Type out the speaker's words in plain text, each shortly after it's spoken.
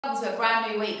Welcome to a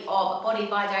brand new week of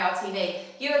BodyByJR TV.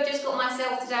 You have just got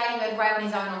myself today. You had Ray on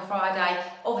his own on Friday.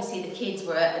 Obviously the kids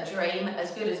were a dream, as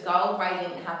good as gold. Ray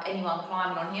didn't have anyone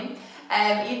climbing on him.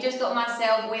 You've just got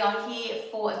myself. We are here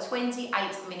for a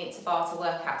 28-minute Tabata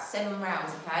workout, 7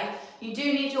 rounds, okay? You do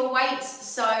need your weights,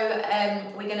 so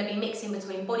we're going to be mixing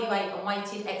between body weight and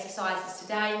weighted exercises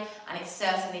today, and it's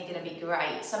certainly going to be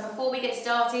great. So before we get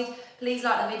started, please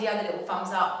like the video, the little thumbs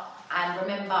up, and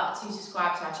remember to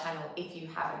subscribe to our channel if you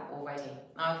haven't already,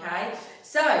 okay?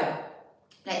 So,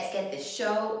 let's get this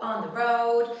show on the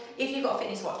road. If you've got a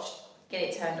fitness watch, get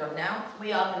it turned on now.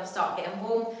 We are going to start getting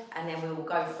warm, and then we will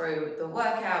go through the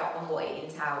workout and what it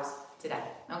entails today,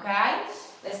 okay?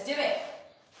 Let's do it.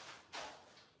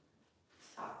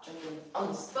 Start drinking on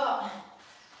the spot.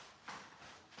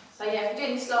 So yeah, if you're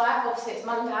doing this live, obviously it's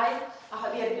Monday. I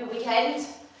hope you had a good weekend.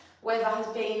 Weather has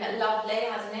been lovely,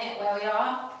 hasn't it, where we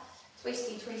are?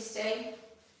 Twisty, twisty.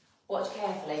 Watch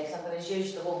carefully because I'm going to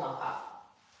use the warm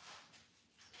up.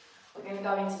 We're going to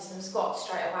go into some squats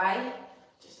straight away.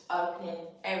 Just opening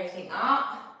everything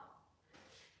up.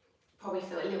 Probably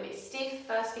feel a little bit stiff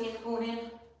first thing in the morning.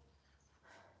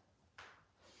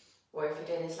 Or if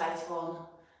you're doing this later on,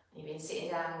 you've been sitting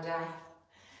down all day.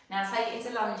 Now take it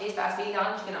into lunges, but as we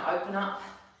lunge, you're going to open up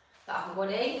the upper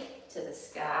body to the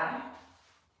sky.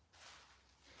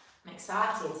 I'm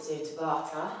excited to do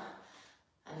Tabata.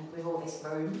 And with all this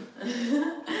room.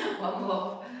 One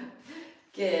more.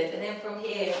 Good. And then from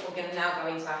here, we're going to now go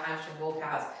into our hamstring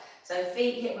walkouts. So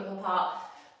feet hip width apart,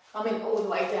 coming all the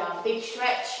way down. Big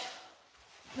stretch.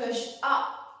 Push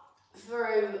up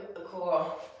through the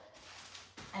core.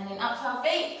 And then up to our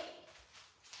feet.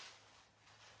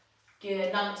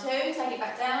 Good. Number 2, take it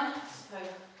back down. So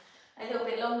a little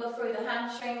bit longer through the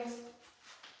hamstrings.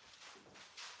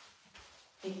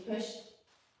 Big push.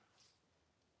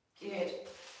 Good.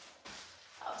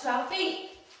 Up to our feet.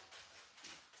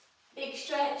 Big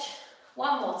stretch.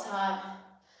 One more time.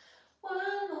 One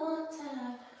more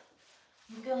time.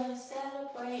 I'm gonna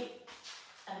celebrate.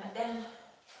 And back down.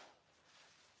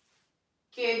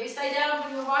 Good. We stay down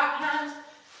with your right hand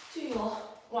to your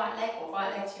right leg, or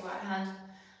right leg to your right hand.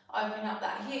 Open up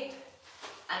that hip.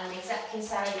 And exactly the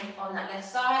same on that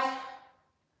left side.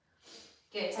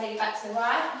 Good. Take it back to the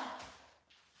right.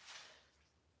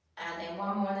 And then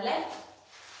one more on the left.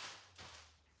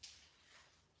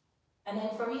 And then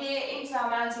from here into our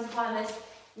mountain climbers,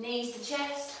 knees to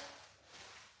chest.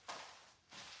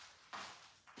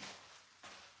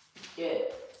 Good.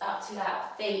 Up to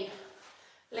that, feet.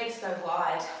 Legs go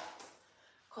wide.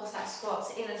 Cross that squat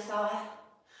to inner thigh.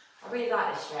 I really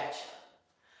like this stretch.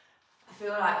 I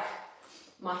feel like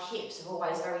my hips are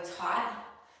always very tight,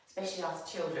 especially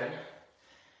after children.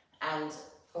 And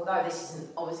although this isn't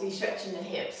obviously stretching the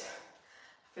hips,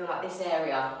 I feel like this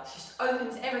area just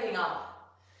opens everything up.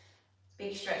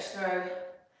 Big stretch through,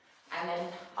 and then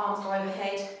arms go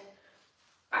overhead,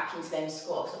 back into them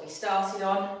squats that we started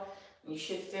on. You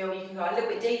should feel you can go a little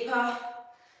bit deeper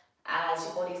as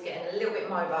your body's getting a little bit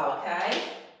mobile, okay?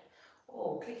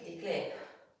 Oh, clickety click.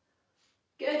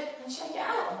 Good, and shake it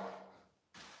out.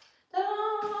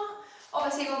 Ta-da!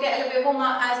 Obviously we'll get a little bit warm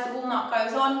up as the warm up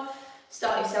goes on.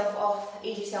 Start yourself off,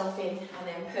 ease yourself in, and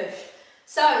then push.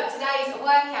 So today's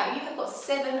workout, you have got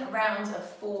 7 rounds of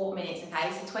 4 minutes,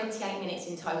 okay? So 28 minutes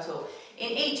in total. In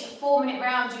each 4-minute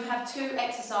round, you have 2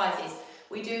 exercises.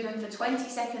 We do them for 20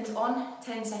 seconds on,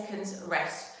 10 seconds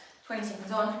rest. 20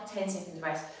 seconds on, 10 seconds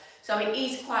rest. So it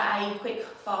is quite a quick,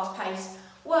 fast-paced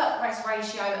work-rest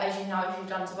ratio, as you know if you've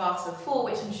done Tabata before,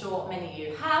 which I'm sure many of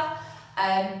you have.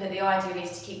 But the idea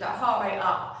is to keep that heart rate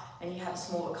up, and you have a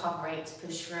small recovery to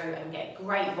push through and get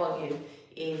great volume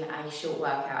in a short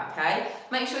workout, okay?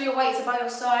 Make sure your weights are by your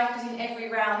side, because in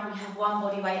every round we have 1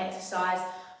 body weight exercise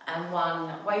and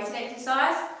 1 weighted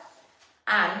exercise.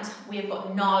 And we have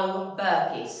got no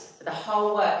burpees for the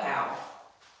whole workout.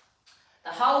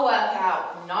 The whole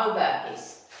workout, no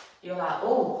burpees. You're like,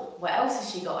 oh, what else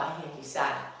has she got? I hear you say.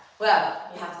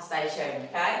 Well, you have to stay tuned,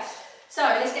 okay? So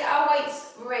let's get our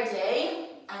weights ready,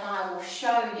 and I will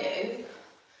show you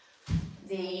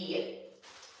the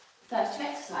first 2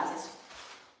 exercises.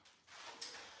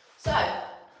 So, I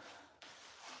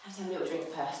have to have a little drink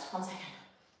first. 1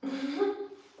 second.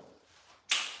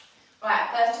 Right,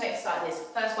 first 2 exercises.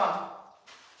 First one,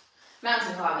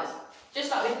 mountain climbers. Just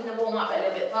like we did in the warm up, a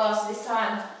little bit faster this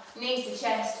time. Knees to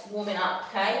chest, warming up,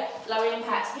 okay? Low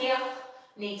impact here,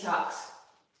 knee tucks.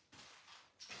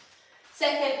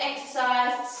 Second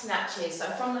exercise, snatches. So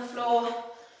from the floor,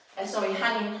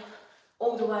 hanging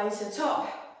all the way to the top,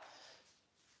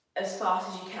 as fast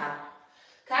as you can.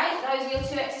 Okay, those are your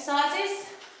 2 exercises.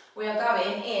 We are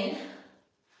going in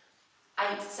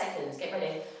 8 seconds. Get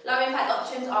ready. Low impact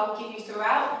options I will give you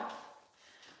throughout.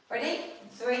 Ready?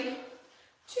 3,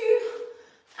 2,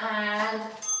 and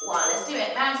 1. Let's do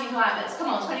it. Mountain climbers. Come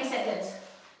on, 20 seconds.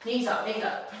 Knees up, knees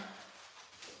up.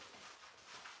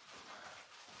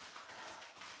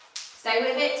 Stay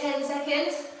with it, 10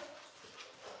 seconds.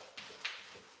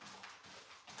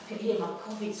 I can hear my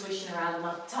coffee swishing around in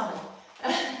my tummy.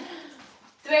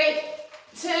 3,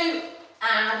 2,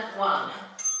 and 1.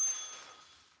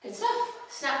 Good stuff.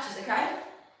 Snatches, okay?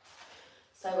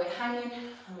 So we're hanging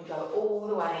and we go all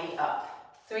the way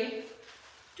up. 3,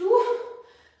 2,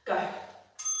 go. As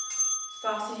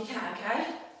fast as you can, okay?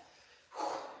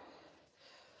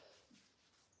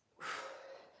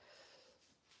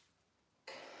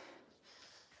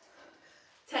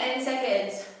 10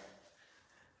 seconds.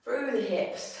 Through the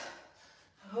hips.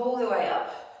 All the way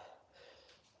up.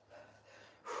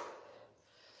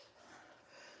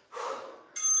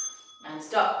 And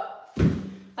stop.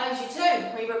 Thank you,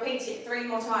 2. We repeat it 3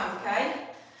 more times, okay?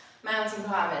 Mountain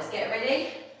climbers, get ready.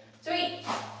 3,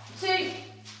 2,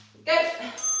 go.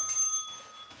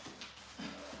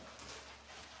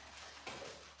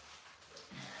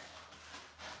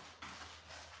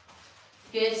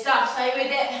 Good stuff, stay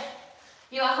with it.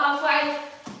 You are halfway,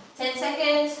 10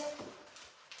 seconds.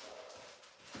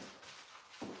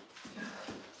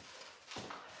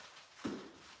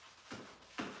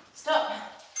 Stop.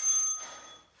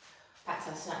 Back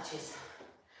to our snatches.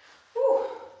 Woo.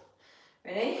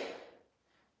 Ready?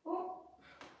 4,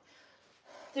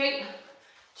 3,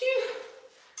 2,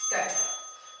 go.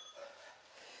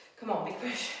 Come on, big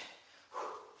push.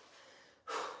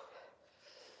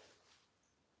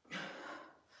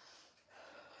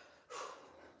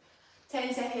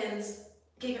 10 seconds.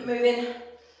 Keep it moving.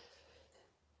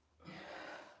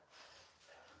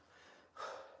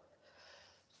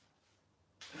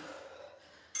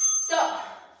 Stop.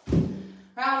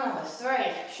 Round number 3.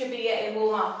 Should be getting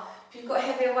warm up. If you've got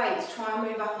heavier weights, try and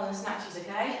move up on the snatches,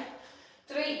 okay?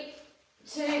 3,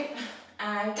 2,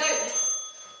 and go.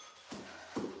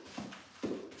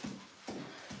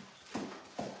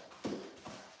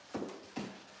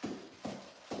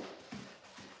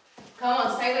 Come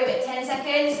on, stay with it, 10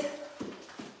 seconds.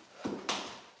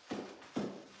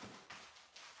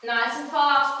 Nice and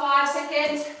fast, 5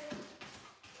 seconds.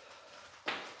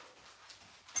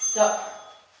 Stop.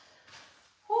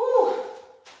 Ooh.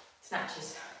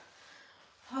 Snatches.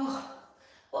 Oh,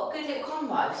 what a good little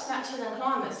combo, snatches and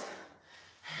climbers.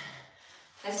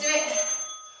 Let's do it.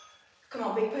 Come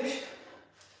on, big push.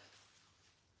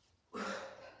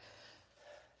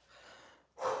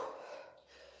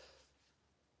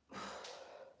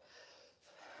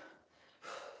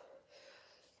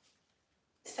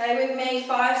 Stay with me,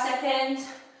 5 seconds.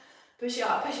 Push it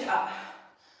up, push it up.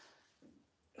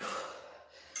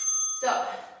 Stop.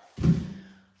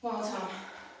 One more time,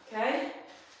 okay?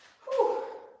 Whew.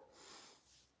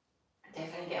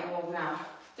 Definitely getting warm now.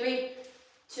 3,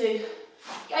 2,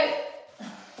 go.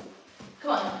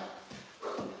 Come on.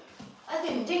 I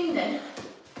didn't ding then.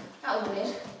 That was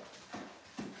weird.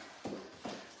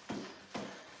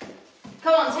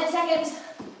 Come on, 10 seconds.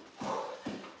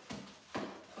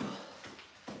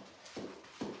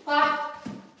 5.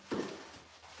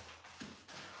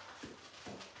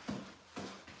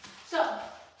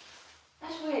 Stop.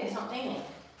 That's weird, it's not dinging.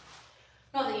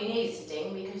 Not that you need it to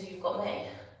ding because you've got me.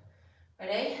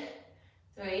 Ready?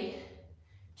 3,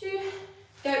 2,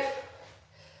 go.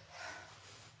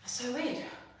 That's so weird.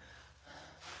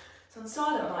 It's on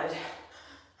silent mode.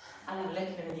 I'll have a look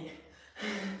in a minute.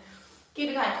 Keep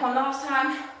it going. Come on, last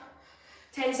time.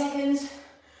 10 seconds.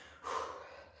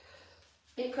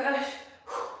 Big push.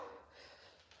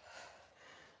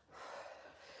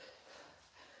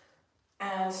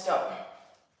 And stop.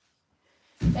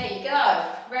 There you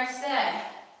go. Rest there.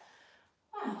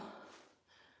 Wow.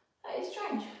 That is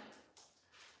strange.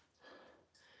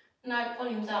 No,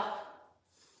 volume's up.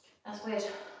 That's weird.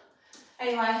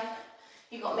 Anyway,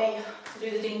 you got me to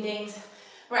do the ding dings.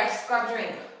 Rest, grab a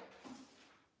drink.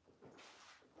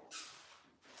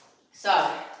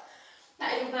 So,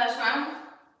 that is the first round.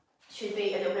 Should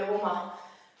be a little bit warmer.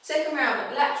 Second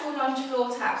round, lateral lunge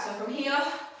floor tap. So from here,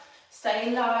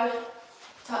 staying low,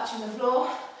 touching the floor,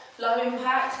 low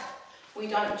impact, we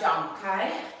don't jump,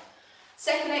 okay?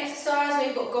 Second exercise,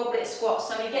 we've got goblet squats.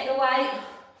 So we get the weight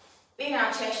in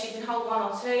our chest, you can hold 1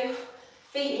 or 2,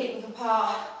 feet hip width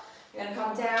apart, you're gonna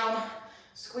come down,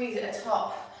 squeeze at the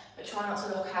top, but try not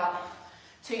to lock out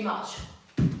too much,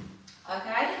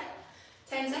 okay?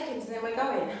 10 seconds and then we're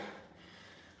going. I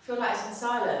feel like it's in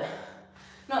silent.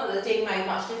 Not that the ding made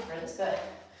much difference, but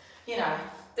you know,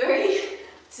 3,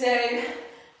 2,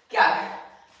 go.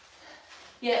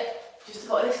 Yep, Just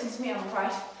got to listen to me, I'm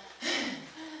afraid.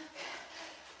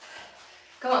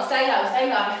 Come on, stay low, stay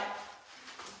low.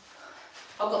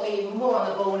 I've got to be even more on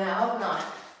the ball now, haven't I?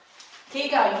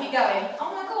 Keep going, keep going.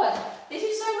 Oh my God, this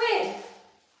is so weird.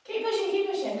 Keep pushing, keep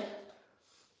pushing.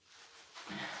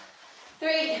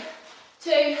 3,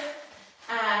 2,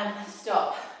 and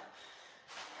stop.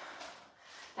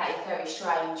 That is very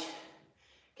strange.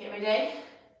 Get ready?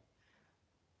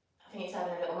 I think it's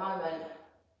having a little moment.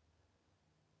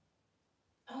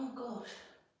 Oh gosh.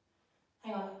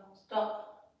 Hang on, stop.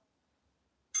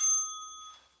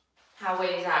 How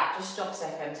weird is that? Just stop a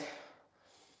second.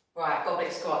 Right,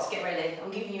 goblet squats, get ready.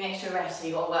 I'm giving you extra rest so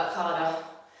you've got to work harder.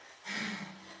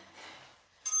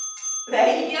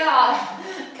 There you go.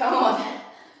 Come on.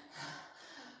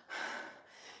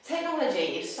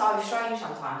 Technology is so strange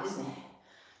sometimes, isn't it?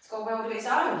 It's got a world of its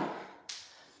own.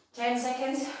 10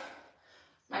 seconds.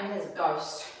 Maybe there's a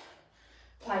ghost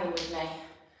playing with me.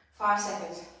 5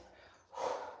 seconds.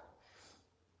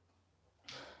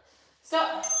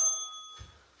 Stop.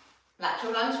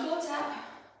 Lateral lunge floor tap.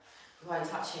 We won't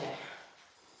touch it.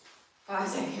 5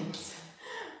 seconds.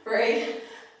 3,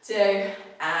 2,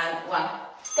 and 1.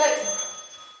 Go.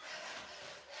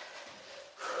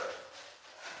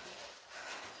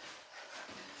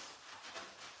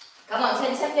 Come on,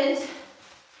 10 seconds.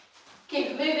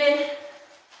 Keep it moving.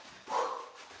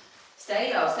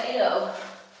 Stay low, stay low.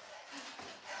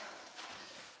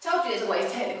 Told you there's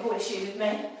always technical issues with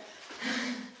me.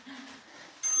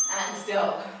 And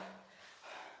stop.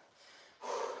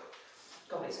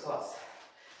 Goblet squats.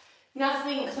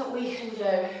 Nothing that we can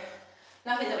do.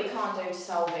 Nothing that we can't do to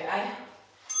solve it, eh?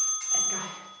 Let's go.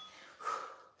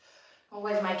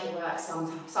 Always make it work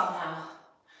somehow.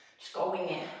 Just gotta wing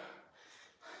it.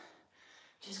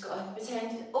 Just gotta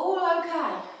pretend it's all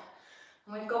okay.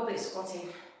 And we're goblet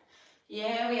squatting.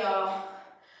 Yeah, we are.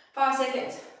 5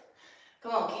 seconds.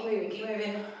 Come on, keep moving, keep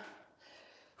moving.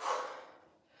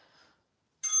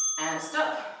 And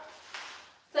stop.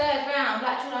 Third round,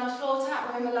 lateral lunge floor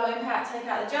tap. We're in the low impact, take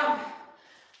out the jump.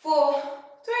 4,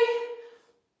 3,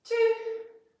 2.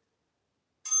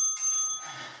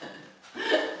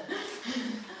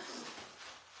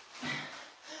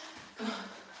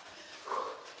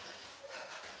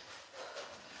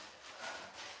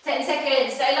 10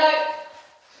 seconds, stay low.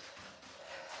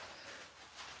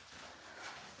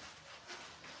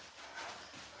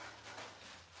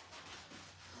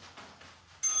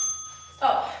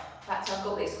 Stop. Back to our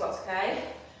goblet squats,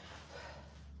 okay?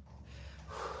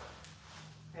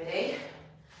 Ready?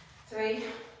 3,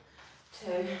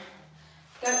 2,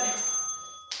 go.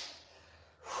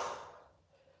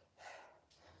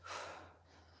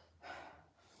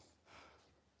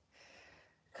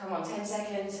 Come on, 10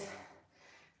 seconds.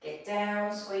 Get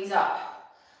down, squeeze up.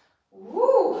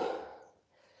 Woo!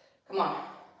 Come on.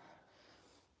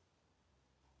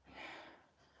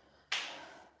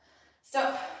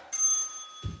 Stop.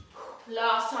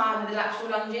 Last time with the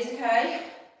lateral lunges, okay?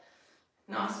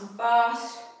 Nice and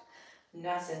fast,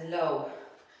 nice and low.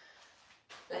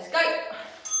 Let's go.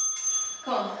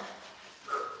 Come on.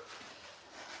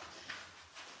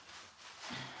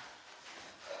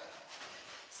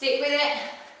 Stick with it.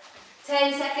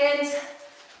 10 seconds.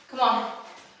 Come on.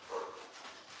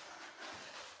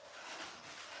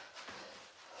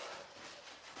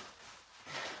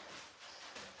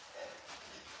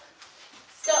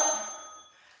 Stop.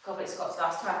 Goblet squats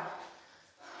last time.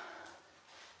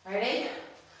 Ready?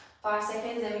 5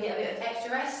 seconds, then we get a bit of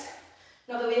extra rest.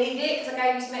 Not that we need it, because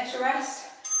I gave you some extra rest.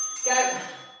 Go.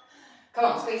 Come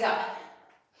on, squeeze up.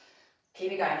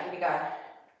 Keep it going, keep it going.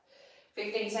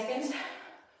 15 seconds.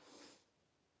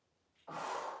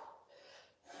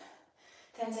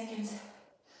 10 seconds.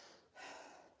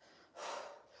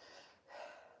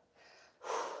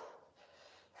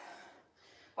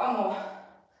 One more.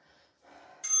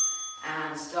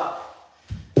 And stop.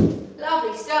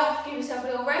 Lovely stuff. Give yourself a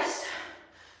little rest.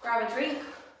 Grab a drink.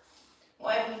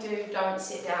 Whatever you do, don't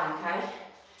sit down, okay?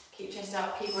 Keep chest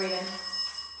up, keep breathing.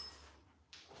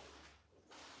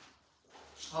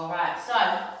 Alright, so,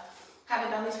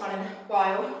 haven't done this one in a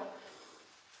while.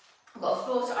 I've got a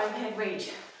floor to overhead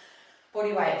reach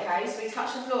body weight, okay? So we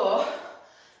touch the floor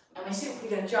and we're simply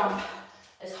going to jump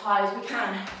as high as we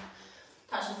can.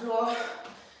 Touch the floor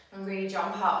and really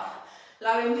jump up.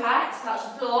 Low impact, touch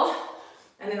the floor,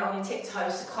 and then on your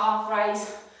tiptoes, so calf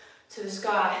raise to the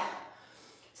sky.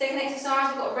 Second exercise,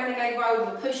 we've got a renegade row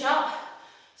with a push up.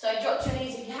 So drop to your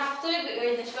knees if you have to, but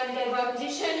you're in this renegade row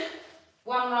position.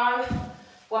 One row,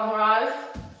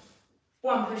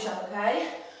 one push up, okay?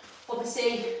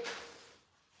 Obviously,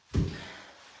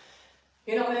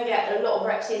 you're not going to get a lot of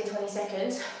reps in 20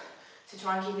 seconds to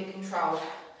try and keep it controlled.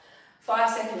 5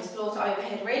 seconds, floor to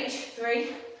overhead reach. 3,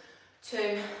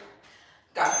 2,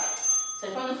 go.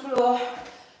 So from the floor,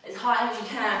 as high as you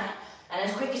can, and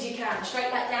as quick as you can.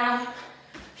 Straight back down,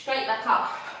 straight back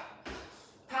up.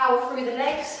 Power through the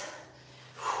legs.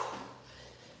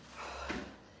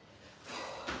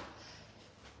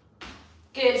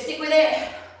 Good, stick with it.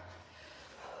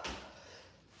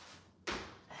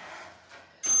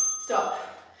 Stop.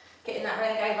 Get in that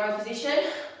renegade row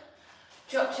position.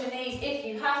 Drop to your knees if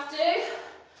you have to.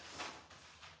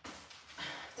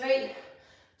 3,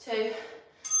 2,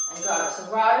 and go.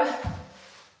 So row,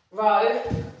 row,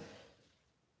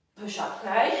 push up,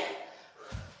 okay?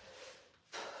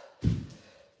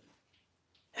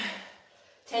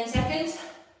 10 seconds.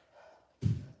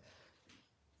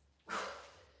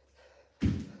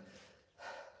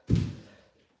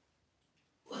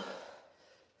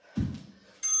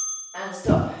 And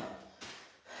stop.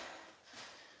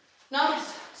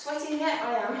 Nice. Sweating yet?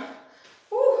 I am.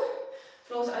 Woo.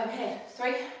 Floor to overhead.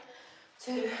 3,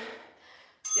 2,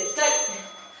 let's go.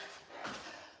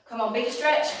 Come on, big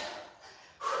stretch.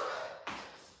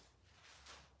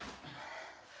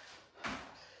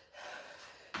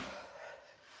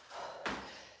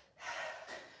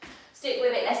 Stick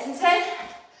with it, less than 10.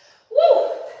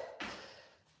 Woo!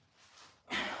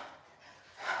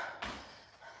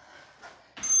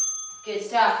 Good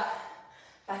stuff.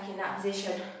 Back in that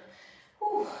position.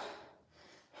 Woo.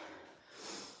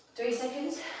 3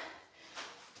 seconds.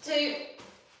 2,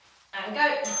 and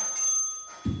go.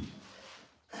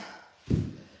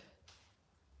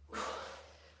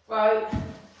 Row,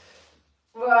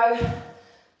 row,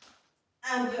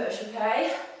 and push,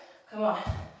 okay? Come on.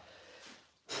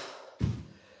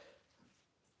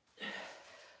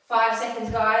 5 seconds,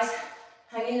 guys.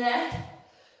 Hang in there.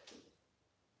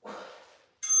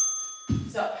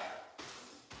 Stop.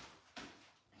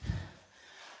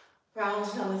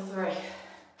 Round number 3.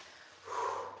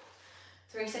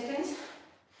 3 seconds.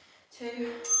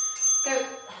 2, go.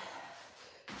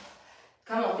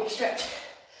 Come on, big stretch.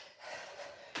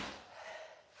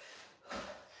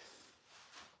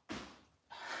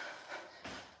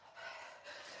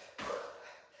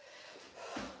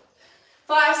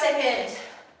 Five seconds.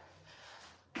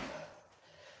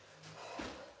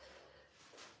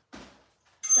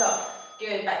 Stop.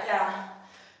 Good, back down.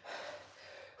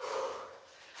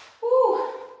 Woo.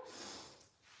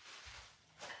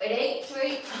 Ready?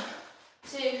 3,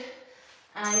 2,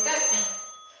 and go.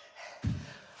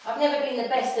 I've never been the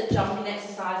best at jumping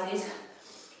exercises.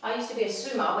 I used to be a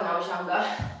swimmer when I was younger,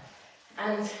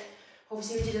 and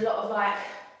obviously we did a lot of like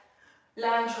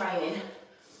land training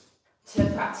to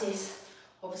practice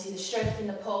obviously the strength in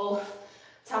the pool,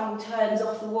 tumble turns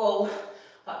off the wall,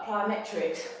 like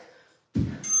plyometrics.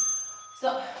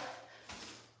 So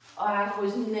I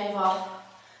was never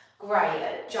great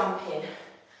at jumping.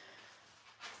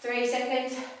 3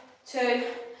 seconds, 2,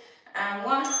 and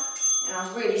 1. And I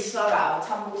was really slow out of a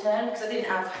tumble turn because I didn't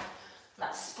have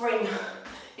that spring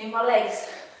in my legs.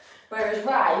 Whereas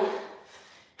Ray,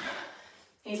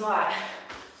 he's like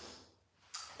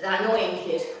that annoying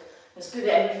kid that's good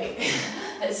at everything.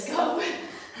 Let's go.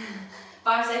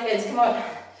 5 seconds, come on.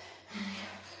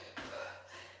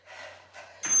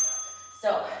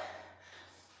 Stop.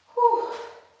 Whew.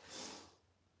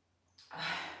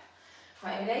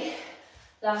 Right, ready?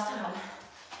 Last time.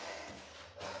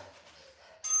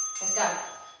 Let's go.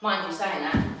 Mind you saying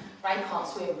that, Ray can't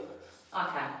swim.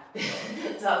 I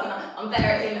can. So I'm better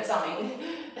at him at something.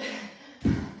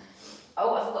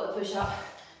 Oh, I forgot the push up.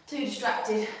 Too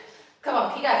distracted. Come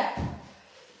on, keep going.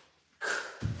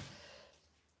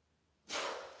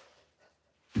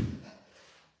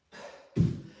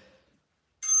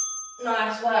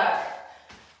 Nice work.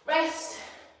 Rest.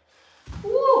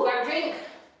 Woo, grab a drink.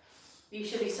 You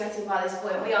should be sweating by this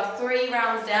point. We are 3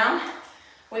 rounds down.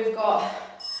 We've got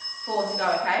 4 to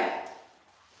go, okay?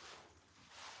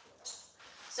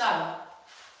 So,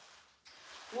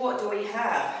 what do we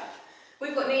have?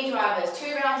 We've got knee drivers.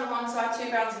 2 rounds on one side,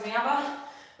 2 rounds on the other.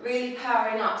 Really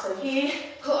powering up. So here,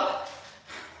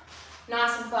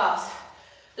 nice and fast.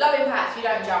 Low impact, you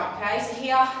don't jump, okay? So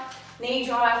here, knee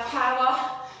drive,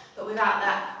 power, but without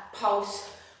that pulse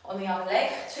on the other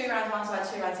leg. 2 rounds one side,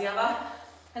 2 rounds the other.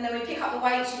 And then we pick up the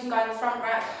weights. You can go in the front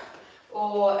rack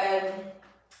or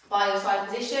by your side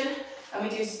position. And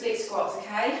we do split squats,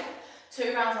 okay?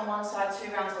 2 rounds on one side,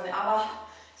 2 rounds on the other.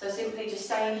 So simply just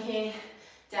staying here,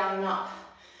 down and up,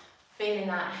 feeling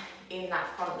that in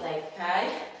that front leg,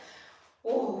 okay?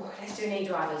 Ooh, let's do knee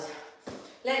drivers.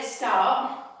 Let's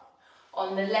start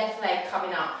on the left leg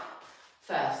coming up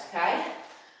first, okay?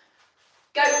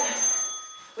 Go.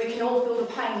 We can all feel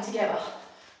the pain together,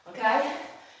 okay?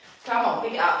 Come on,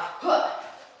 pick it up.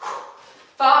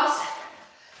 Fast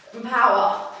and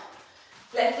power.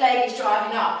 Left leg is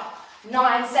driving up.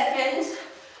 9 seconds.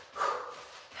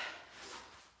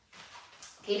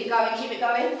 Keep it going, keep it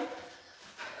going.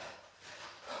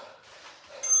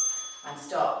 And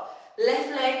stop. Left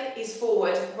leg is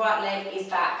forward, right leg is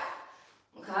back.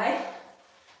 Okay?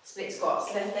 Split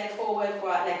squats. Left leg forward,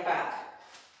 right leg back.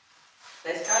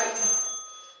 Let's go.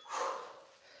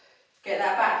 Get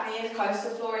that back knee as close to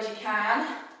the floor as you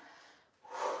can.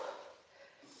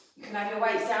 You can have your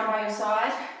weights down by your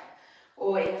side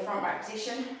or in the front rack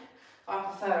position. I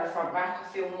prefer a front rack,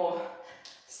 I feel more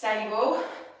stable.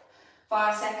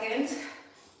 5 seconds.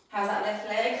 How's that left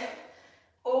leg?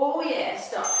 Oh yeah,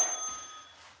 stop.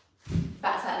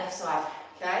 Back to that left side,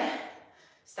 okay?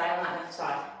 Stay on that left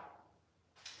side.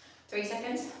 3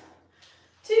 seconds.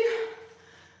 2.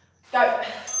 Go.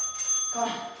 Come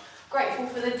on. Grateful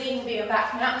for the ding being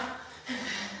back now.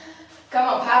 Come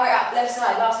on, power it up. Left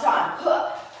side, last time.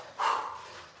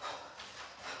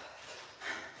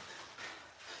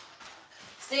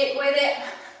 Stick with it.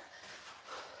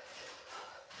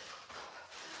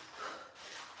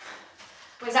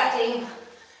 Where's that ding?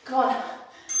 Come on.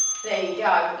 There you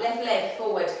go. Left leg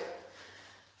forward.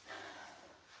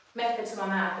 Method to my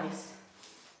madness.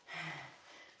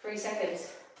 3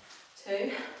 seconds.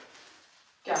 2.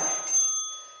 Go.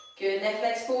 Good. Left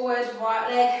leg's forward, right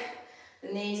leg.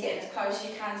 The knees getting as close as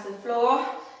you can to the floor.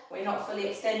 We're not fully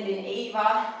extending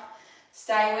either.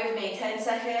 Stay with me. 10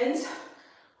 seconds.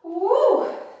 Woo!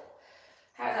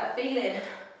 How's that feeling?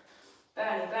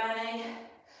 Burning, burning.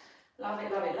 Love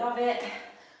it, love it, love it.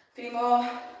 A few more.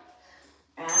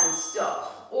 And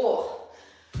stop. Oh,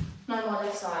 no more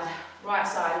left side. Right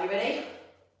side, are you ready?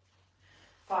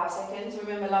 5 seconds.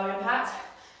 Remember, low impact.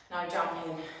 No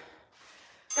jumping.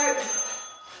 Go.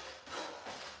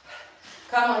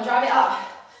 Come on, drive it up.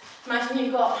 Imagine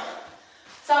you've got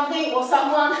something or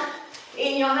someone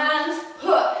in your hands.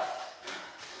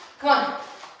 Come on.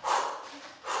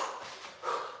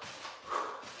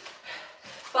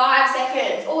 5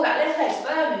 seconds. Oh, that left leg's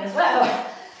burning as well.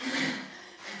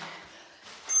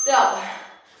 Stop.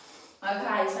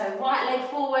 Okay, so right leg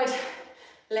forward,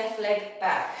 left leg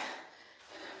back.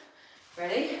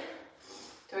 Ready?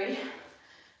 3,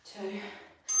 2, go.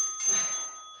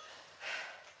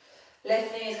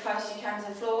 Left knee as close as you can to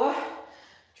the floor.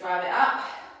 Drive it up.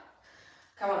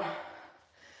 Come on.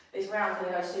 This round's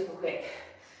going to go super quick.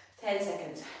 10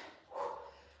 seconds.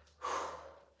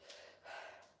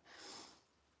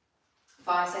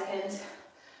 5 seconds.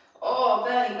 Oh,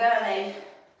 burning, burning.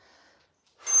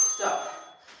 Stop.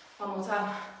 One more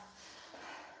time.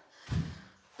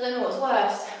 I don't know what's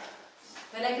worse.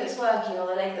 The leg that's working or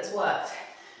the leg that's worked.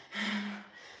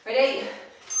 Ready?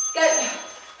 Go.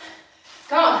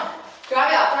 Come on.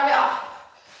 Drive it up, drive it up.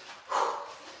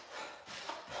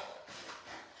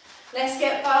 Let's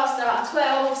get faster.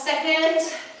 12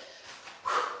 seconds.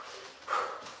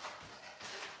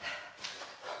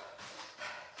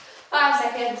 Five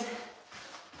seconds.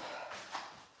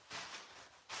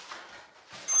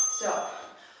 Stop.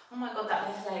 Oh my God, that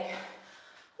left leg.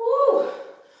 Woo!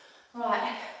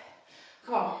 Right.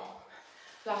 Come on.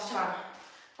 Last time.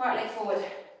 Right leg forward.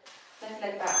 Left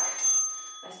leg back.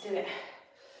 Let's do it.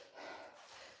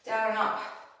 Down and up.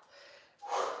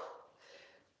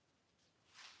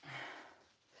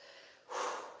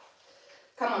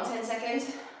 Come on, 10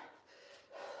 seconds.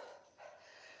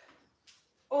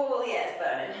 Oh yeah, it's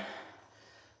burning.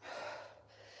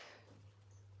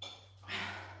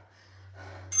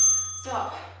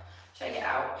 Stop. Shake it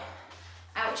out.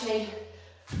 Ouchie.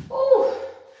 Ooh.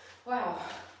 Wow.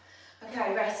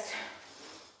 Okay, rest.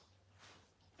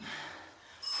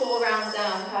 4 rounds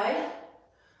down, okay?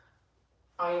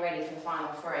 Are you ready for the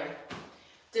final 3?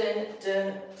 Dun,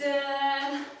 dun,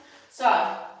 dun. So,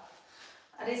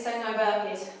 I did say no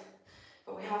burpees,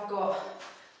 but we have got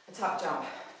a tuck jump.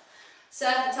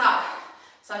 Surfer tuck.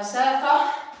 So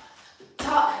surfer,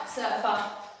 tuck, surfer,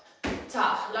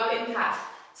 tuck. Low impact.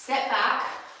 Step back,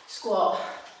 squat.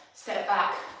 Step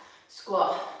back,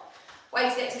 squat.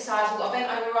 Weighted exercise. We've got a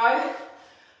bent over row.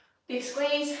 Big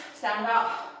squeeze, stand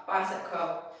up, bicep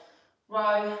curl.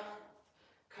 Row,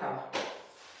 curl.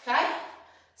 Okay?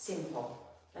 Simple.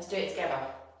 Let's do it together.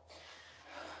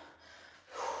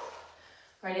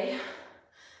 Ready?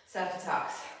 Surfer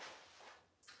tucks.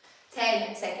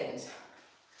 10 seconds.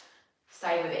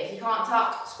 Stay with it. If you can't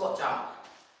tuck, squat jump.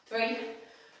 3,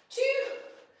 2,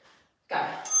 go.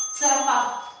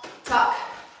 Surfer, tuck.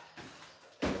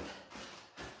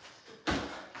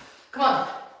 Come on.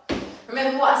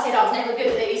 Remember what I said, I was never good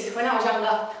at these when I was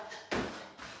younger.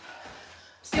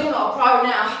 Still not a pro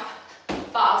now,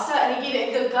 but I'll certainly give it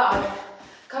a good Good, go.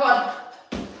 Come on.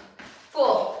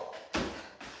 4.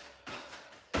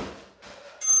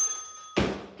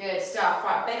 Good stuff.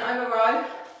 Right, bent over row,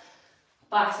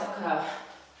 bicep curl.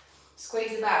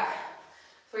 Squeeze the back.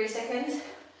 3 seconds.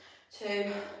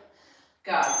 2,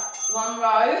 go. 1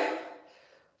 row,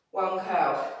 1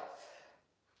 curl.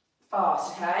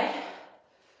 Fast, okay?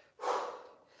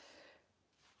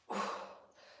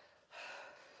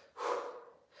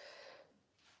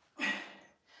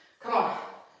 Come on.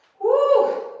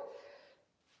 Woo!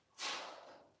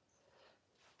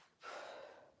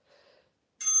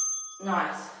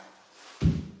 Nice.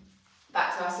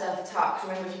 Back to our surfer tuck.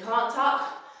 Remember, if you can't tuck,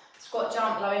 squat,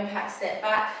 jump, low impact, step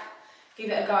back. Give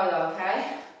it a go though,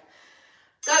 okay?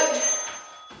 Go.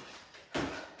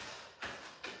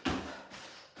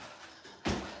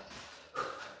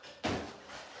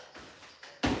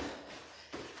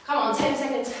 Come on, 10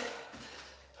 seconds.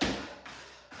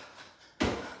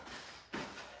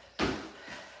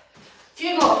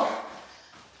 Few more.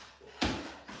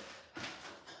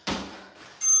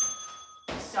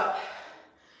 Stop.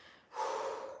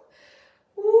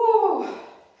 Woo.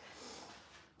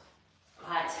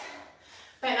 Right.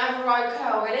 Bent over row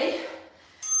curl, ready?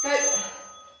 Go.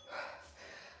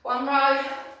 1 row,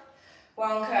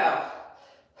 1 curl.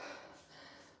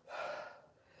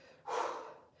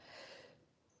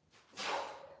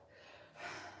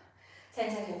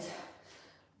 Seconds.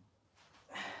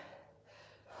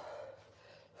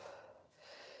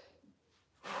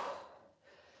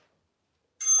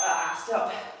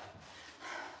 Stop.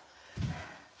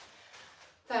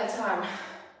 3rd time.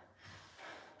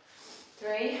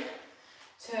 3,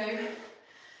 2,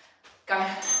 go.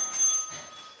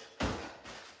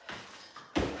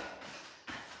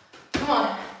 Come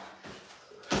on.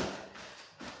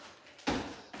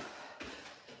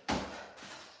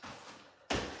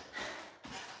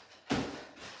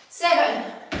 7.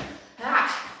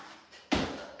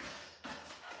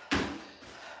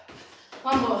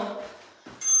 1 more.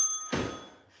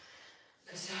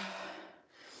 Good stuff.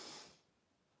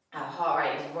 Our heart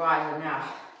rate is rising now.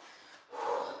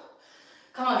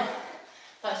 Come on.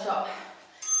 Don't stop.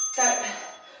 Go.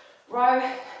 Row.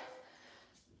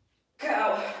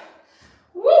 Go.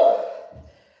 Woo.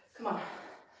 Come on.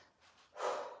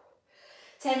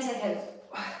 10 seconds.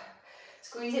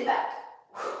 Squeeze it back.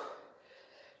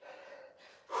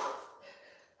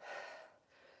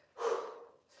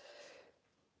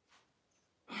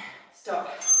 Stop.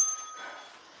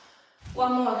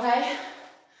 1 more, okay?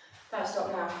 Don't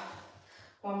stop now.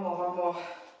 1 more, 1 more.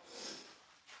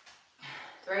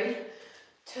 3,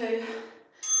 2,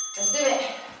 let's do it.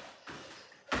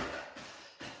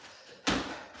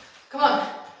 Come on.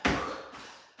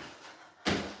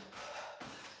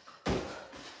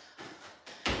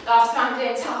 Last time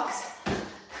doing tucks.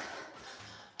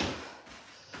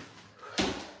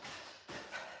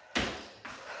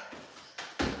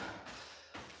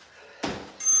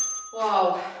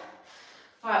 Whoa.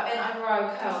 Right, bent over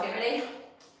row curl. Get ready?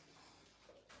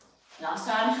 Last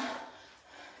time.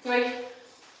 3,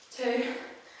 2,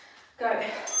 go.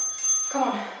 Come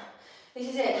on. This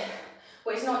is it.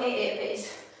 Well, it's not it, but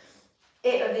it's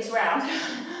it of this round.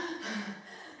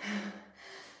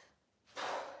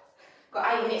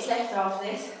 Got 8 minutes left after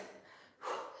this.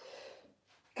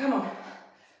 Come on.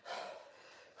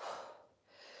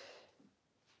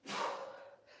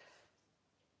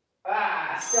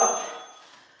 Stop.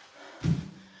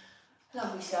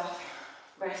 Lovely stuff.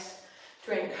 Rest,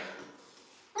 drink.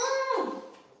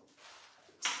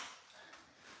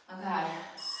 Okay.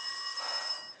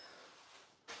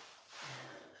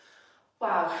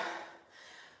 Wow.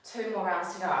 2 more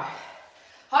rounds to go.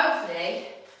 Hopefully,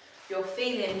 you're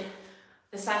feeling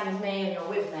the same as me and you're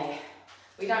with me.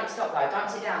 We don't stop though. Don't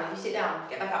sit down. If you sit down,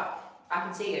 get back up. I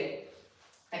can see you.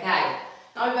 Okay.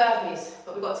 No burpees,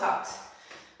 but we've got tucks.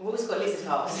 We've also got lizard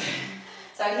hops.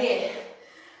 So here,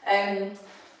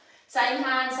 same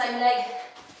hand, same leg,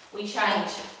 we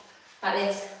change like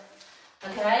this,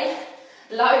 okay?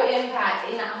 Low impact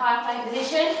in that high plank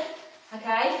position,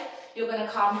 okay? You're gonna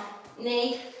come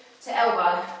knee to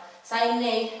elbow, same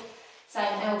knee,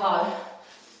 same elbow.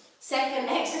 Second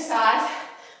exercise,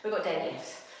 we've got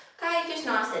deadlifts, okay? Just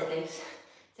nice deadlifts,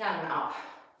 down and up.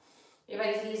 You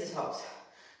ready for lizard hops?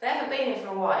 They haven't been here for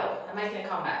a while, they're making a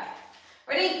comeback.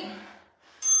 Ready?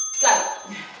 Go.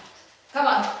 Come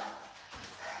on.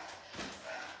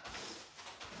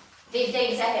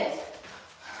 15 seconds.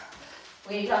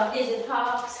 We love lizard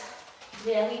hops.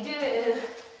 Yeah, we do.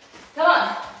 Come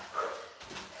on.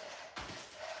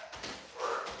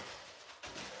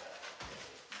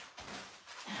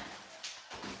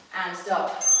 And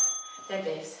stop.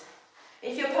 Deadlifts.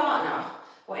 If your partner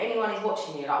or anyone is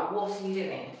watching you, like, what are you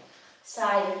doing?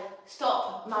 Say,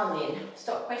 stop moaning,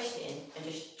 stop questioning, and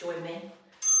just join me.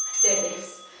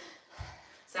 Deadlifts.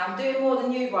 So I'm doing more than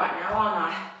you right now,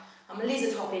 aren't I? I'm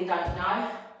lizard hopping, don't you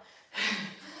know?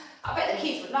 I bet the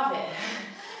kids would love it.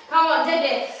 Come on,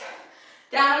 deadlifts.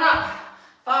 Down and up.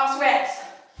 Fast reps.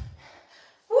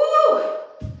 Woo!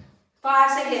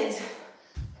 5 seconds.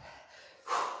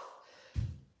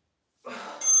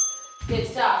 Good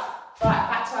stuff. Right,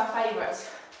 back to our favourites.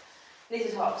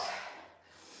 Lizard hops.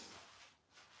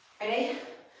 Ready?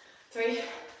 3,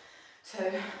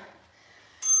 2,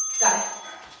 go.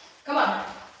 Come on.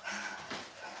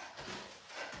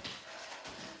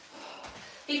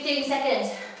 15 seconds.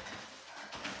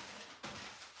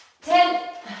 10.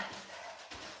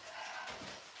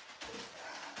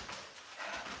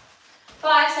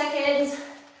 5 seconds.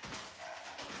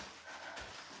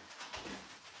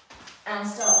 And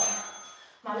stop.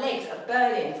 My legs are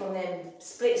burning from them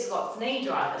split squats, knee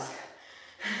drivers.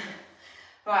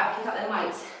 Right, pick up them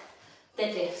weights.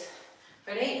 Deadlifts.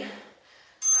 Ready?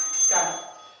 Let's go.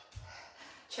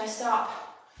 Chest up,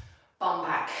 bum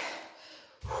back.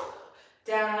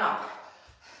 Down and up.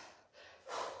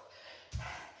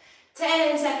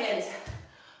 10 seconds.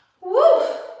 Woo!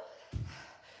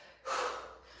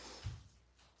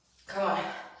 Come on.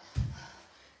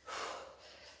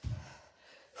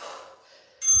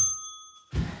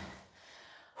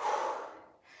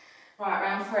 Right,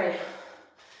 round 3.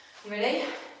 You ready?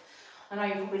 I know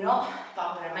you're probably not, but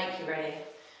I'm going to make you ready.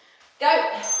 Go!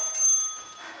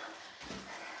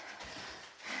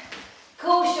 Of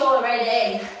course you're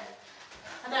ready.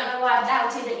 I don't know why I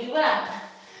doubted that you weren't.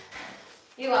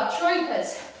 You are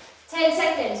troopers. 10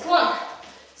 seconds, come on.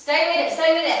 Stay with it,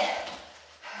 stay with it.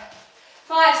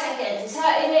 5 seconds, it's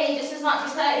hurting me just as much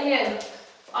as hurting you.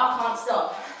 But I can't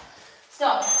stop.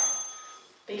 Stop.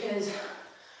 Because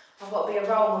I've got to be a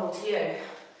role model to you.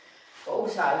 But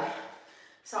also,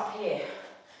 it's up here,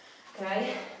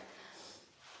 okay?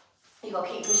 You've got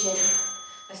to keep pushing.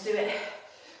 Let's do it.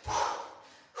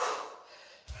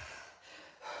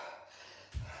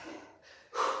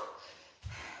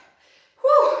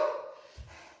 Woo!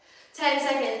 10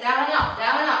 seconds, down and up,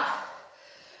 down and up.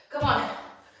 Come on.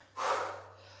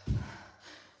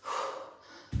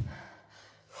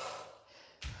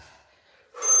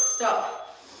 Stop.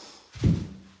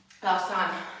 Last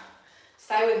time.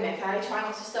 Stay with me, okay? Try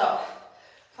not to stop.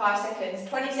 5 seconds.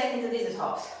 20 seconds of lizard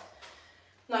hops.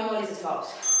 No more lizard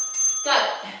hops. Go.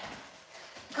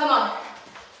 Come on.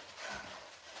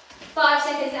 5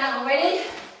 seconds down already.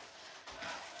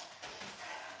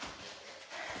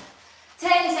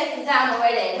 10 seconds down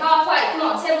already. Halfway. Come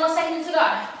on. 10 more seconds to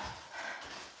go.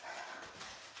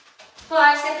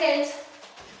 5 seconds.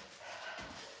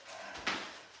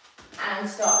 And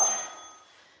stop.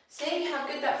 See how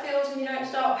good that feels when you don't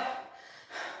stop?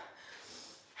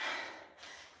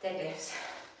 Deadlifts.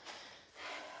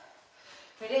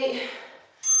 Ready?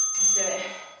 Let's do it.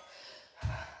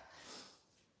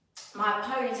 My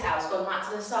ponytail's gone right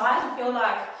to the side. I feel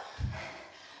like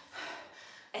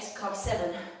S-Club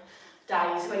 7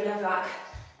 days where you have like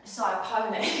a side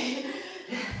pony.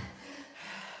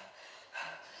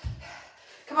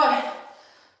 Come on.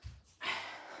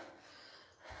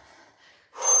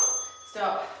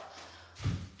 Stop.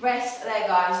 Rest there,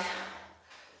 guys.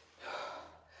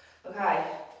 Okay.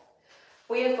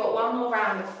 We have got one more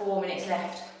round of 4 minutes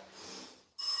left.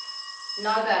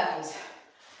 No burpees.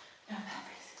 No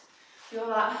burpees. You're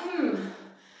like,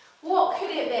 what could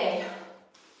it be?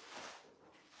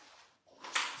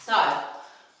 So,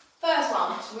 first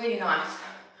one is really nice.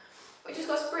 We just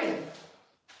got to sprint.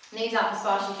 Knees up as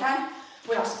far as you can.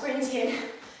 We are sprinting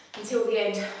until the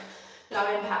end. Low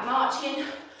impact marching,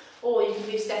 or you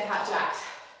can do step out jacks.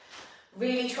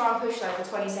 Really try and push though for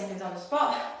 20 seconds on the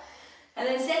spot. And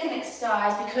then second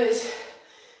exercise, because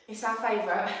it's our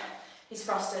favourite, is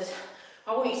thrusters.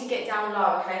 I want you to get down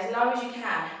low, okay, as low as you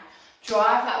can.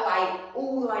 Drive that weight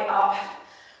all the way up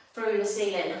through the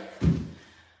ceiling.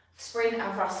 Sprint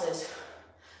and thrusters.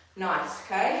 Nice,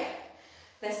 okay?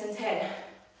 Less than 10.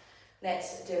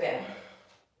 Let's do it.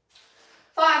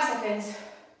 5 seconds.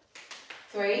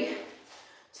 3,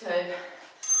 2.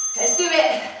 Let's do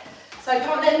it. So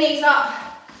pump them knees up.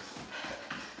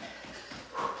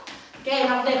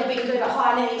 Again, I've never been good at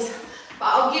high knees, but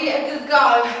I'll give it a good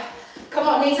go. Come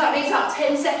on, knees up,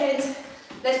 10 seconds.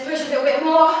 Let's push a little bit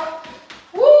more.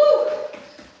 Woo!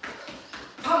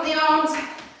 Pump the arms.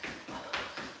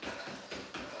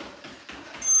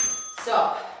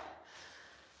 Stop.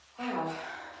 Wow.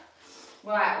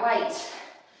 Right, weight.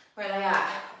 Where are they at?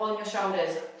 On your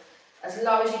shoulders. As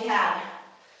low as you can.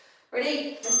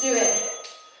 Ready? Let's do it.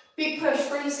 Big push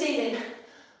through the ceiling.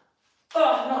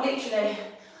 Oh, not literally.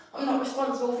 I'm not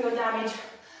responsible for your damage.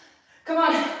 Come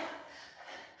on.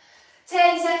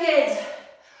 10 seconds.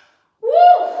 Woo!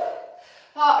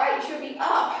 Heart rate should be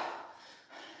up.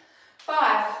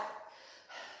 5.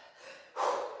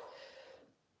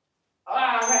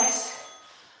 Rest.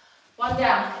 1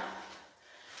 down.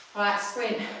 Right,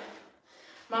 sprint.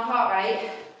 My heart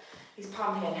rate is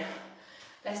pumping.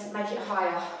 Let's make it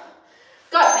higher.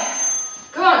 Go.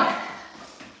 Come on.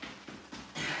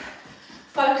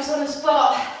 Focus on the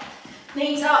spot.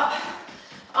 Knees up.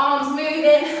 Arms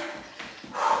moving.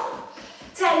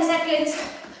 10 seconds.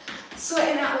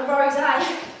 Sweating out the rose.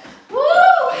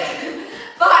 Woo!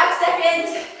 5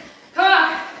 seconds. Come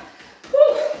on.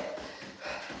 Woo.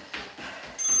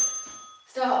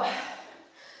 Stop.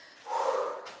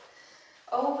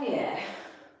 Oh yeah.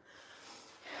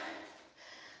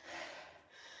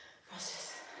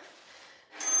 Process.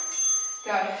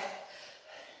 Go.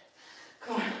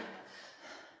 Come on.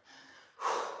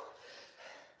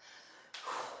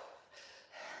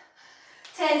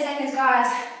 10 seconds,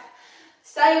 guys.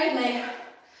 Stay with me.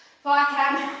 If I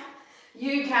can,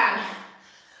 you can.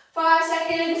 5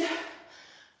 seconds.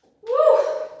 Woo!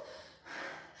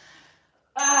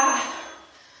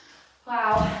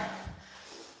 Wow.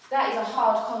 That is a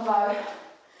hard combo.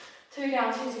 2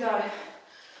 down, 2 to go.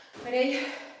 Ready?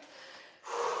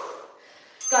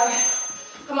 Go.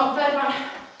 Come on, 3rd one.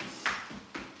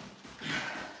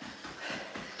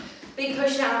 Big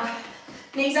push now.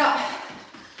 Knees up.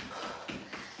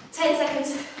 10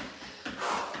 seconds.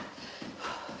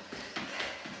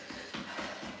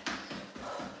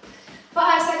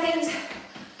 5 seconds.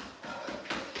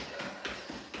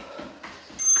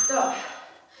 Stop.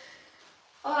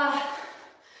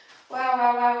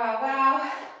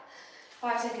 Wow.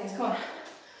 5 seconds, come on.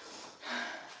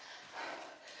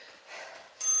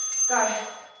 Go.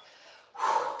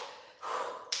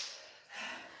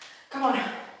 Come on.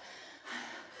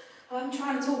 I'm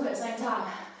trying to talk at the same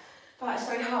time, but it's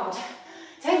very hard.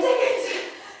 10 seconds.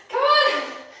 Come on.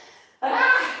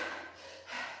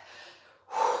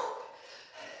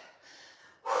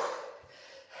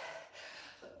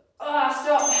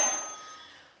 Stop.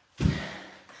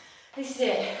 This is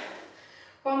it.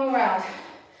 1 more round.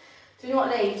 Do not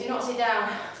leave, do not sit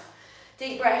down.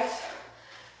 Deep breaths.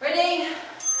 Ready?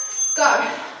 Go.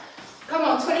 Come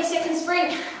on, 20 second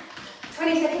sprint,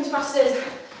 20 seconds thrusters.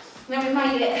 And then we've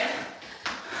made it.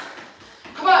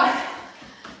 Come on.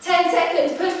 10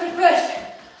 seconds, push.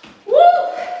 Woo!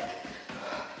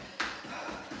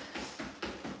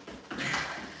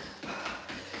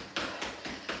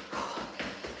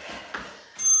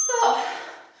 Stop.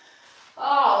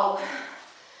 Oh.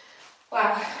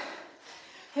 Wow.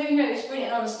 Who knew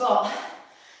sprinting on the spot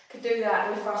could do that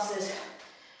with thrusters?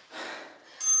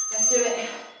 Let's do it.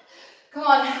 Come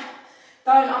on.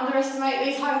 Don't underestimate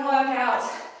these home workouts.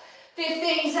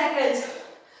 15 seconds.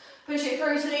 Push it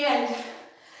through to the end.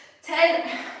 10.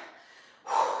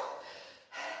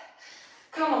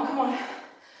 Come on.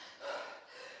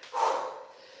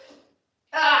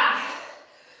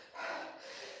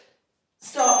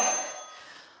 Stop.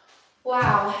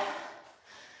 Wow.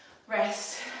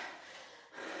 Rest.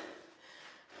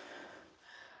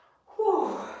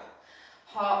 Whew.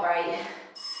 Heart rate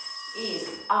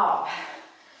is up.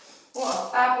 What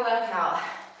a fab workout.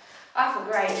 I feel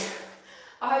great.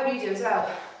 I hope you do as well.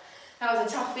 That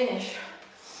was a tough finish.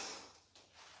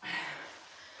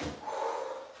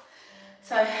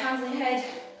 So hands on your head,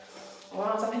 or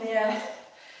arms up in the air.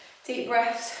 Deep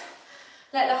breaths.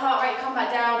 Let the heart rate come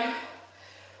back down.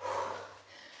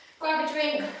 Grab a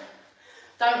drink.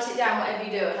 Don't sit down whatever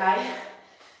you do, okay?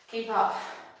 Keep up.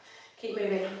 Keep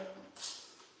moving.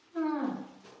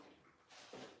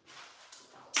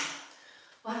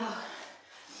 Wow.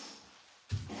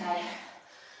 Okay.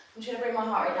 I'm just going to bring my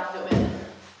heart rate down a little bit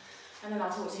and then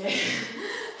I'll talk to you.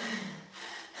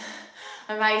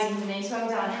 Amazing, Denise. Well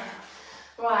done.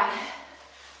 Right.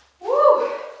 Woo!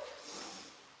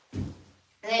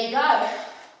 There you go.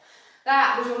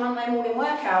 That was your Monday morning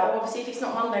workout, or obviously if it's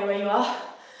not Monday where you are,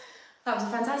 that was a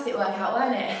fantastic workout,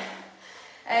 wasn't it?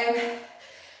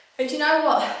 But you know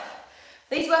what?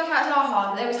 These workouts are hard,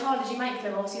 but they're as hard as you make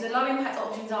them. Obviously the low impact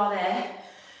options are there.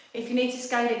 If you need to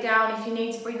scale it down, if you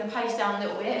need to bring the pace down a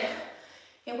little bit,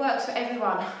 it works for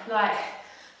everyone. Like,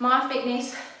 my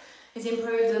fitness has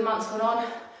improved as the months gone on.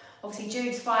 Obviously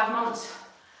Jude's 5 months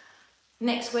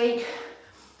next week.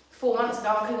 4 months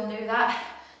ago I couldn't do that,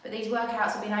 but these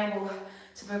workouts have been able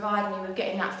to provide me with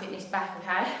getting that fitness back,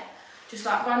 okay? Just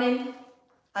like running,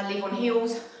 I live on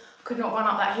hills. I could not run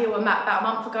up that hill about a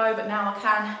month ago, but now I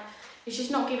can. It's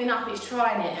just not giving up, it's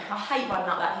trying it. I hate running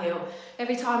up that hill.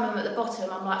 Every time I'm at the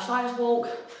bottom, I'm like, should I just walk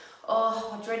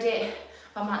oh, I dread it.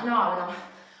 I'm like, no, and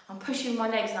I'm pushing my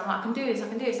legs, and I'm like, I can do this, I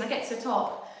can do this, and I get to the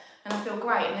top, and I feel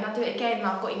great, and then I do it again, and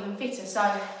I've got even fitter.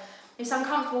 So it's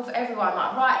uncomfortable for everyone.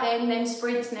 Like right then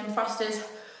sprints and then thrusters,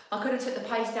 I could have took the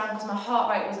pace down because my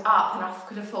heart rate was up, and I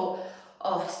could have thought,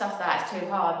 oh, stuff that's too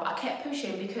hard. But I kept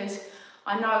pushing because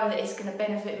I know that it's going to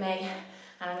benefit me,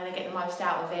 and I'm going to get the most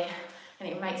out of it, and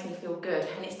it makes me feel good.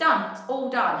 And it's done. It's all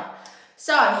done.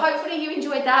 So hopefully you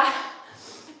enjoyed that.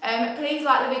 Please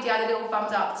like the video, the little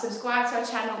thumbs up, subscribe to our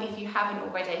channel if you haven't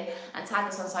already, and tag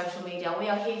us on social media. We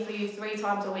are here for you 3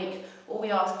 times a week. All we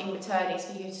ask in return is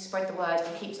for you to spread the word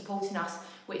and keep supporting us,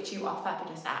 which you are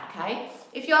fabulous at, okay?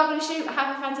 If you are going to shoot,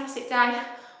 have a fantastic day.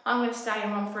 I'm going to stay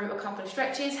and run through a couple of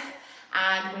stretches,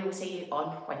 and we will see you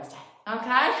on Wednesday,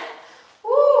 okay?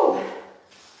 Woo!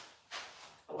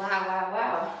 Wow, wow,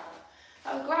 wow.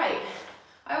 That was great.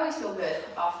 I always feel good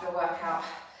after a workout.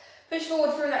 Push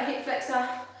forward through that hip flexor.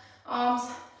 Arms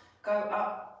go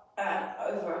up and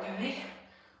over, okay?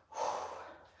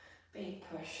 Big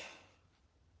push.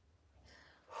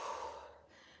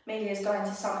 Amelia's going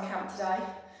to summer camp today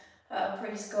at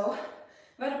preschool.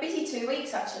 We've had a busy 2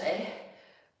 weeks actually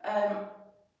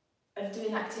of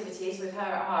doing activities with her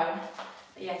at home.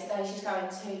 But yeah, today she's going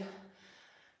to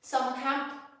summer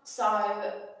camp,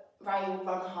 so Ray will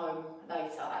run home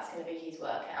later. That's going to be his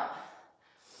workout.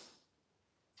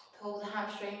 Pull the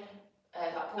hamstring,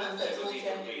 like pull the foot towards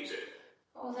you.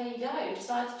 Oh, there you go, you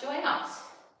decided to join us.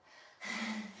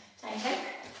 Change it.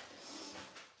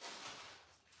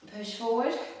 Push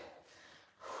forward.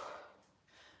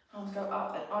 Arms go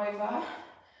up and over.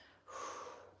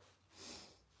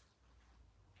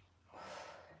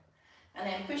 And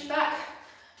then push back,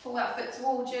 pull that foot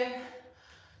towards you.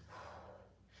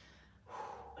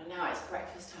 And now it's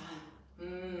breakfast time.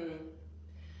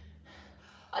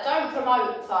 I don't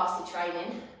promote fasted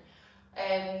training.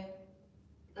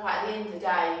 Like at the end of the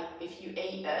day, if you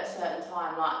eat at a certain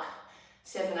time, like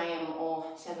 7 AM or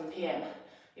 7 PM,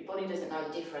 your body doesn't know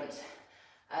the difference.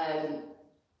 And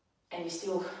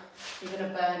you're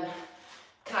gonna burn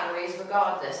calories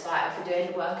regardless, like if you're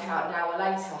doing a workout an hour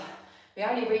later. The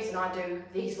only reason I do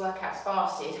these workouts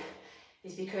fasted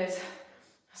is because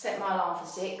I set my alarm for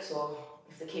 6, or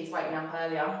if the kid's waking up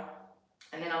earlier,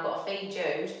 and then I've got to feed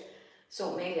Jude,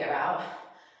 sort Melia out,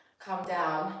 come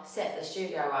down, set the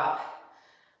studio up,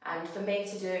 and for me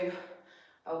to do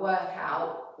a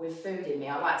workout with food in me,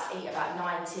 I like to eat about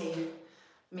 90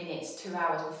 minutes, 2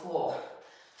 hours before.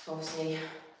 So obviously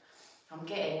I'm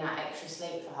getting that extra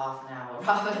sleep for half an hour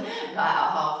rather than like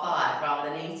at 5:30 rather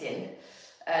than eating.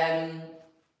 And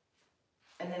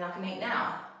then I can eat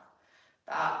now.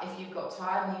 But if you've got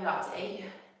time and you like to eat,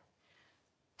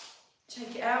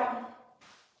 check it out.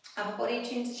 Have a body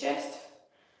chin to chest.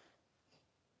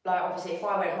 Like obviously if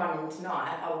I went running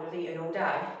tonight, I would have eaten all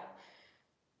day.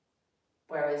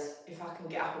 Whereas if I can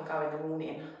get up and go in the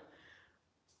morning,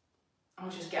 I'll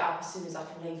just get up as soon as I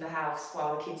can leave the house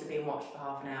while the kids are being watched for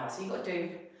half an hour. So you've got to do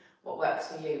what works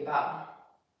for you. But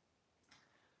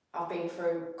I've been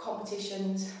through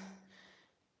competitions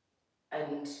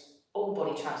and all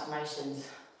body transformations,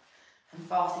 and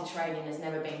fasted training has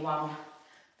never been one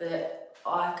that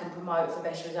I can promote for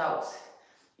best results.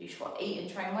 You just got to eat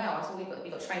and train well. That's all you've got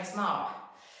to train smart.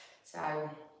 So,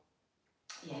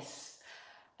 yes.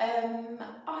 I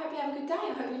hope you have a good day.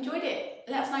 I hope you enjoyed it.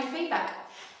 Let us know your feedback.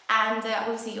 And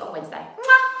we'll see you on Wednesday.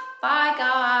 Bye,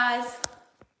 guys.